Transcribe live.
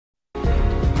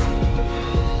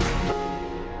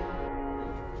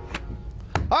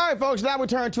right, folks, now we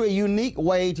turn to a unique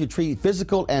way to treat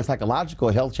physical and psychological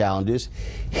health challenges,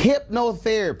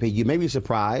 hypnotherapy. You may be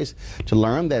surprised to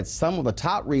learn that some of the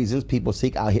top reasons people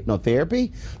seek out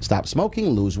hypnotherapy: stop smoking,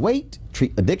 lose weight,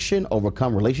 treat addiction,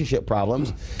 overcome relationship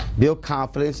problems, build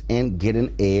confidence, and get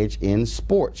an edge in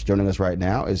sports. Joining us right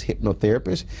now is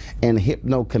hypnotherapist and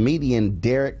hypno-comedian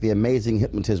Derrick, the amazing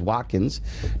Hypnotist Watkins.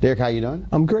 Derrick, how you doing?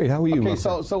 I'm great. How are you? Okay,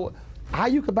 so how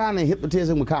you combining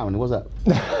hypnotism with comedy? What's up?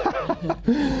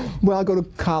 Well, I go to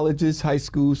colleges, high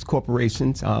schools,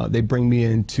 corporations. They bring me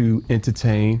in to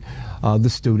entertain the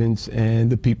students and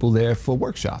the people there for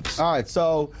workshops. All right,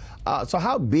 so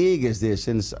how big is this?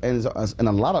 And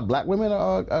a lot of black women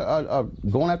are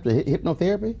going after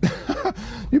hypnotherapy?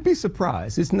 You'd be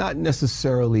surprised. It's not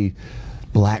necessarily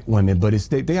black women, but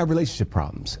they have relationship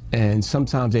problems, and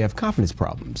sometimes they have confidence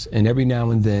problems, and every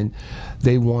now and then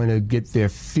they want to get their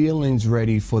feelings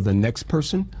ready for the next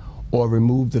person or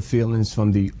remove the feelings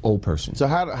from the old person. So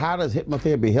how does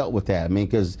hypnotherapy help with that? I mean,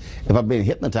 because if I've been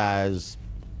hypnotized,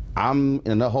 I'm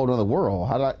in a whole other world.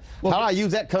 How do I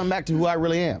use that coming back to who I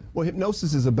really am? Well,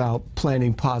 hypnosis is about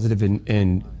planting positive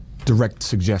and direct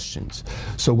suggestions.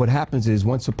 So what happens is,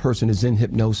 once a person is in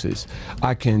hypnosis,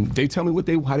 they tell me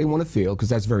how they want to feel, because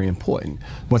that's very important.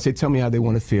 Once they tell me how they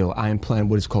want to feel, I implant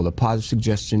what is called a positive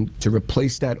suggestion to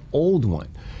replace that old one,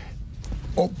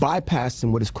 or bypassing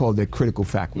what is called their critical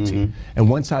faculty. And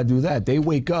once I do that, they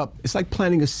wake up. It's like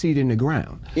planting a seed in the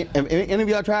ground. Any of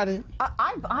y'all tried it?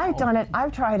 I've done it.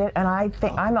 I've tried it, and I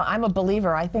think I'm a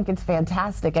believer. I think it's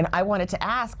fantastic, and I wanted to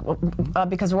ask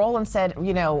because Roland said,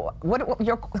 you know, what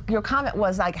your comment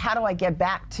was like, how do I get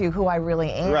back to who I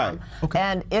really am? Right. Okay.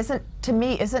 And isn't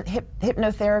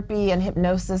hypnotherapy and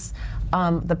hypnosis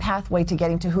the pathway to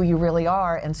getting to who you really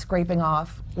are and scraping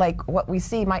off, like, what we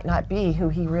see might not be who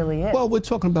he really is? Well, we're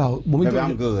talking about when we Maybe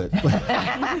I'm good. But with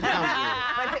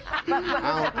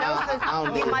hypnosis,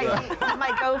 you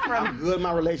might go from... I'm good in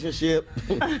my relationship.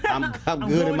 I'm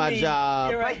good in my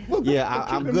job. Right. Yeah,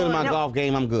 I'm good in my golf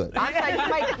game. I'm good. I'm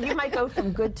saying you might go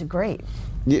from good to great.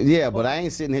 Yeah, but I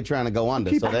ain't sitting here trying to go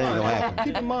under, so that ain't gonna happen.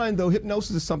 Keep in mind, though,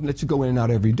 hypnosis is something that you go in and out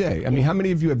every day. I mean, how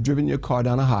many of you have driven your car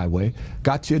down a highway,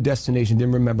 got to your destination,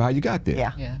 didn't remember how you got there?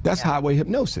 Yeah. That's highway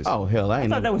hypnosis. Oh, hell, I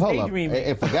ain't thought that was daydreaming.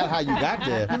 I forgot how you got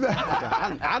there.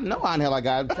 I know how the hell I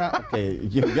got there. Okay,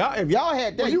 if y'all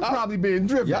had that, Well, you probably being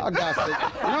driven. Y'all got to, no,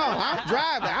 I'm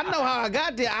driving. I know how I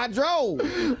got there. I drove.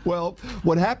 Well,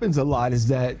 what happens a lot is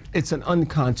that it's an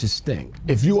unconscious thing.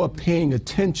 If you are paying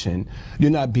attention, you're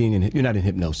not in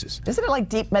hypnosis. Isn't it like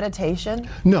deep meditation?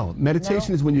 No,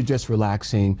 meditation is when you're just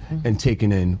relaxing and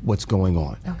taking in what's going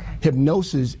on. Okay.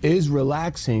 Hypnosis is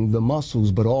relaxing the muscles,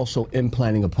 but also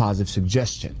implanting a positive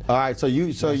suggestion. All right, so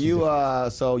you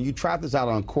tried this out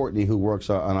on Courtney, who works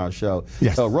on our show.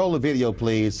 Yes. So roll the video,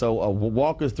 please. So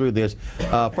walk us through this.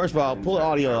 First of all, pull the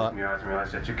audio up.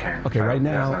 Realize that you can. Okay, right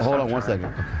now. Hold on one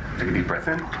second. Take a deep breath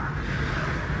in.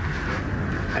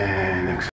 And exhale.